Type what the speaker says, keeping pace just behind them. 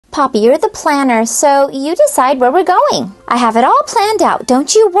Poppy, you're the planner, so you decide where we're going. I have it all planned out,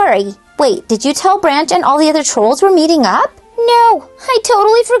 don't you worry. Wait, did you tell Branch and all the other trolls we're meeting up? No, I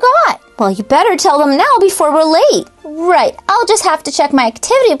totally forgot. Well, you better tell them now before we're late. Right, I'll just have to check my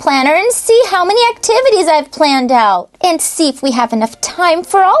activity planner and see how many activities I've planned out. And see if we have enough time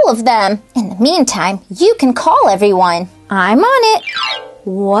for all of them. In the meantime, you can call everyone. I'm on it.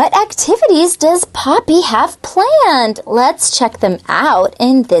 What activities does Poppy have planned? Let's check them out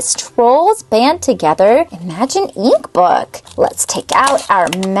in this Trolls Band Together Imagine Ink book. Let's take out our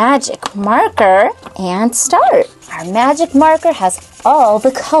magic marker and start. Our magic marker has all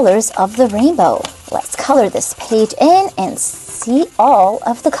the colors of the rainbow. Let's color this page in and see all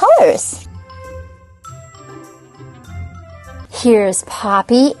of the colors. Here's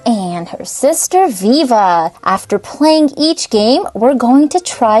Poppy and her sister Viva. After playing each game, we're going to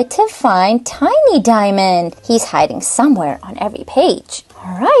try to find Tiny Diamond. He's hiding somewhere on every page.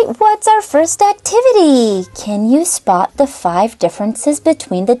 All right, what's our first activity? Can you spot the 5 differences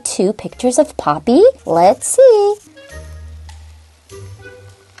between the 2 pictures of Poppy? Let's see.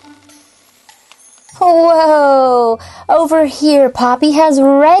 Whoa! Over here, Poppy has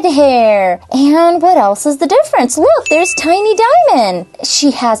red hair. And what else is the difference? Look, there's Tiny Diamond. She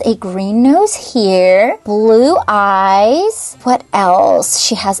has a green nose here, blue eyes. What else?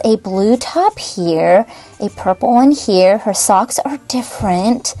 She has a blue top here, a purple one here. Her socks are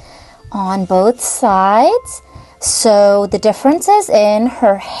different on both sides. So the difference is in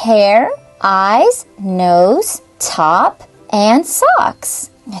her hair, eyes, nose, top, and socks.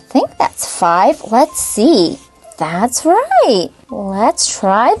 I think that's 5. Let's see. That's right. Let's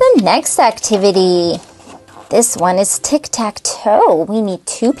try the next activity. This one is tic-tac-toe. We need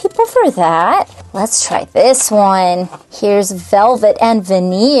 2 people for that. Let's try this one. Here's Velvet and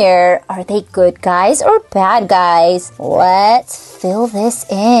Veneer. Are they good guys or bad guys? Let's fill this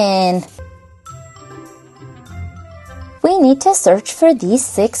in. We need to search for these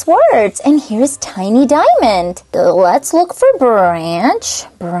 6 words, and here's Tiny Diamond. Let's look for Branch.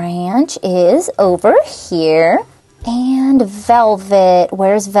 Branch is over here. And Velvet.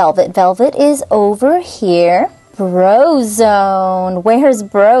 Where's Velvet? Velvet is over here. Brozone. Where's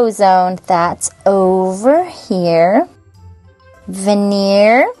Brozone? That's over here.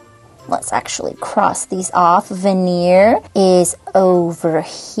 Veneer. Let's actually cross these off. Veneer is over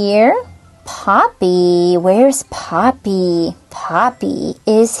here. Poppy. Where's Poppy? Poppy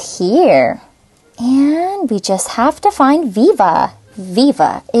is here. And we just have to find Viva.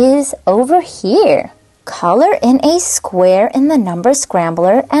 Viva is over here. Color in a square in the number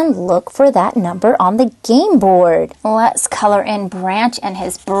scrambler and look for that number on the game board. Let's color in Branch and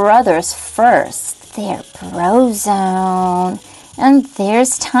his brothers first. They're Brozone. And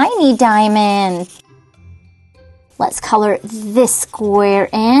there's Tiny Diamond. Let's color this square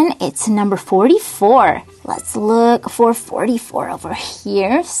in. It's number 44. Let's look for 44 over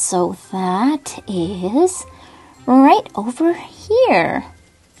here. So that is right over here.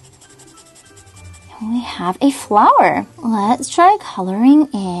 We have a flower. Let's try coloring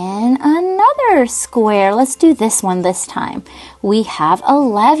in another square. Let's do this one this time. We have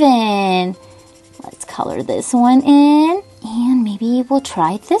 11. Let's color this one in. And maybe we'll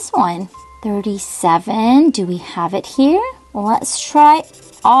try this one. 37. Do we have it here? Let's try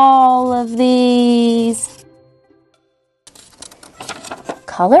all of these.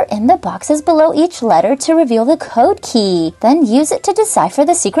 Color in the boxes below each letter to reveal the code key. Then use it to decipher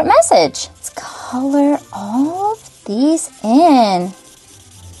the secret message. Let's color all of these in.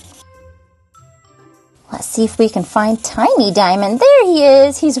 Let's see if we can find Tiny Diamond. There he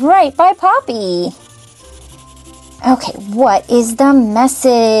is. He's right by Poppy. Okay, what is the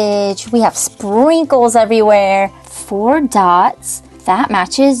message? We have sprinkles everywhere. 4 dots. That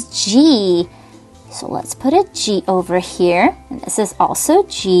matches G. So let's put a G over here. And this is also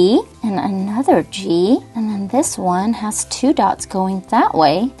G. And another G. And then this one has 2 dots going that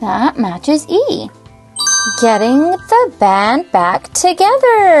way. That matches E. Getting the band back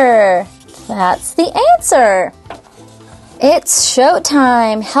together. That's the answer. It's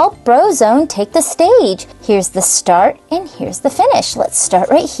showtime. Help Brozone take the stage. Here's the start and here's the finish. Let's start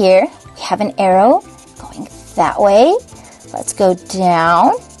right here. We have an arrow going that way. Let's go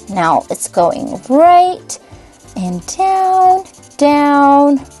down. Now it's going right and down,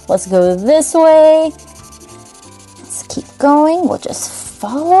 down. Let's go this way. Let's keep going. We'll just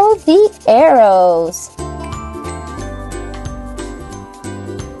follow the arrows.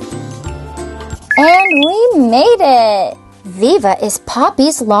 And we made it. Viva is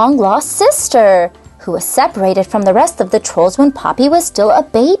Poppy's long-lost sister. who was separated from the rest of the trolls when Poppy was still a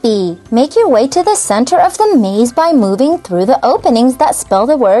baby. Make your way to the center of the maze by moving through the openings that spell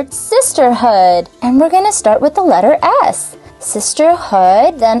the word sisterhood. And we're going to start with the letter S.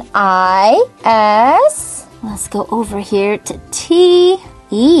 Sisterhood, then I, S. Let's go over here to T,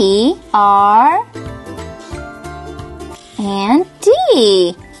 E, R, and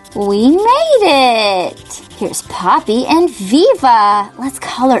D. We made it! Here's Poppy and Viva. Let's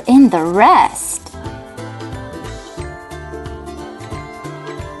color in the rest.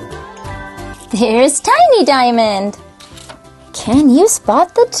 There's Tiny Diamond. Can you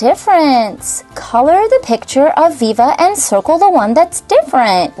spot the difference? Color the picture of Viva and circle the one that's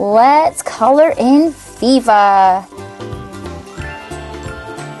different. Let's color in Viva.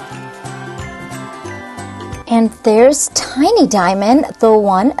 And there's Tiny Diamond. The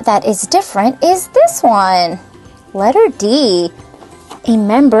one that is different is this one. Letter D. A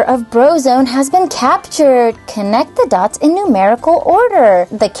member of Brozone has been captured. Connect the dots in numerical order.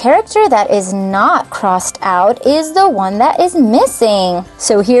 The character that is not crossed out is the one that is missing.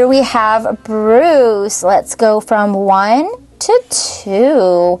 So here we have Bruce. Let's go from 1 to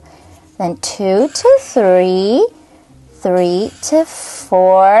 2, then 2 to 3, 3 to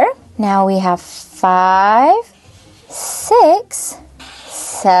 4. Now we have 5, 6,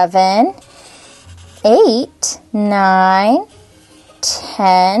 7, 8, 9,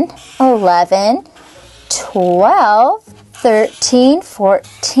 10, 11, 12, 13,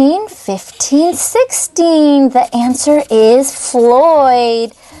 14, 15, 16. The answer is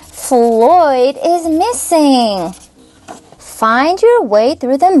Floyd. Floyd is missing. Find your way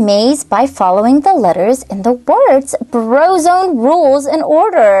through the maze by following the letters in the words Brozone rules in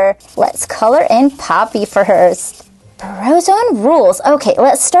order. Let's color in Poppy first. Brozone rules. Okay,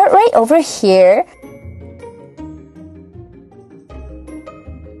 let's start right over here.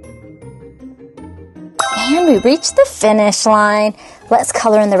 And we reached the finish line. Let's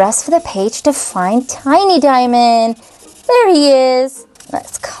color in the rest of the page to find Tiny Diamond. There he is.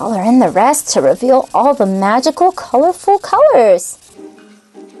 Let's color in the rest to reveal all the magical, colorful colors.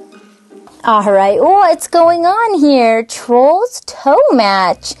 Alright, what's going on here? Trolls toe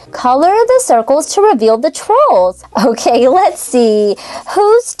match. Color the circles to reveal the trolls. Okay, let's see.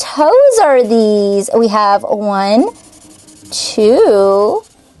 Whose toes are these? We have 1, 2,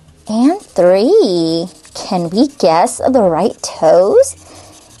 and 3. Can we guess the right toes?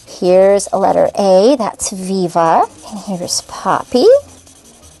 Here's a letter A, that's Viva. And here's Poppy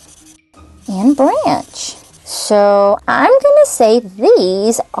and Branch. So I'm going to say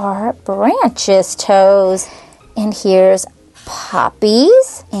these are Branch's toes. And here's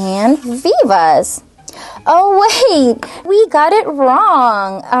Poppy's and Viva's. Oh wait, we got it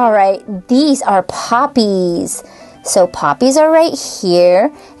wrong. All right, these are Poppy's. So Poppy's are right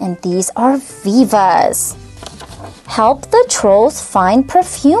here, and these are Viva's. Help the trolls find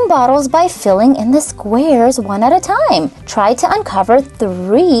perfume bottles by filling in the squares one at a time. Try to uncover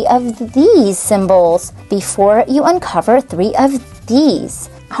 3 of these symbols before you uncover 3 of these.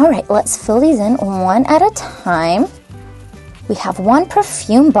 All right, let's fill these in one at a time. We have 1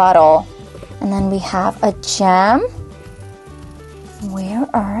 perfume bottle, and then we have a gem. Where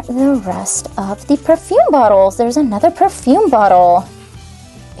are the rest of the perfume bottles? There's another perfume bottle.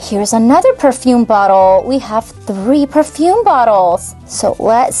 Here's another perfume bottle. We have 3 perfume bottles. So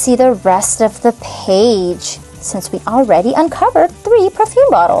let's see the rest of the page, since we already uncovered 3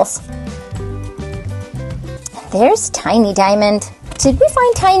 perfume bottles. There's Tiny Diamond. Did we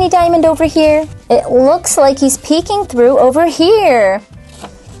find Tiny Diamond over here? It looks like he's peeking through over here.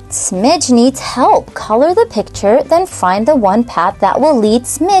 Smidge needs help. Color the picture, then find the one path that will lead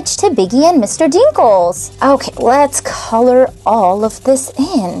Smidge to Biggie and Mr. Dinkles. Okay, let's color all of this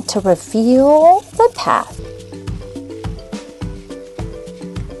in to reveal the path.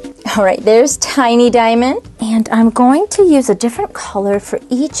 All right, there's Tiny Diamond. And I'm going to use a different color for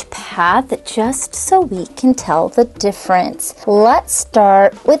each path just so we can tell the difference. Let's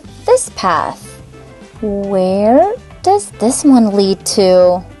start with this path. Where does this one lead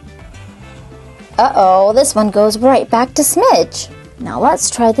to? Uh-oh, this one goes right back to Smidge. Now let's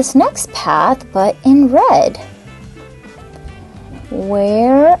try this next path, but in red.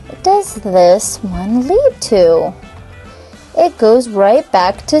 Where does this one lead to? It goes right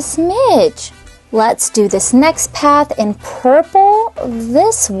back to Smidge. Let's do this next path in purple.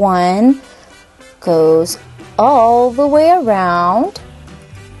 This one goes all the way around.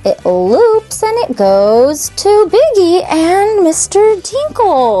 It loops and it goes to Biggie and Mr.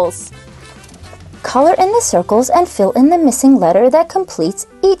 Dinkles. Color in the circles and fill in the missing letter that completes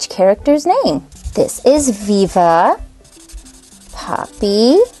each character's name. This is Viva,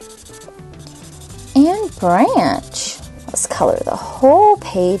 Poppy, branch. Let's color the whole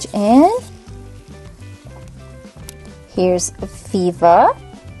page in. Here's Viva,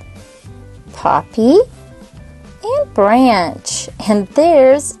 Poppy, and branch. And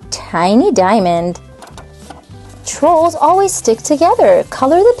there's Tiny Diamond. Trolls always stick together.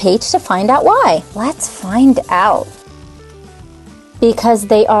 Color the page to find out why. Let's find out. Because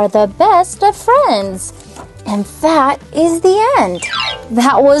they are the best of friends. And that is the end.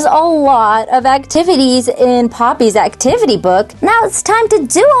 That was a lot of activities in Poppy's activity book. Now it's time to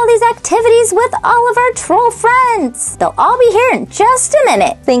do all these activities with all of our troll friends. They'll all be here in just a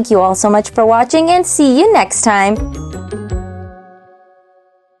minute. Thank you all so much for watching and see you next time.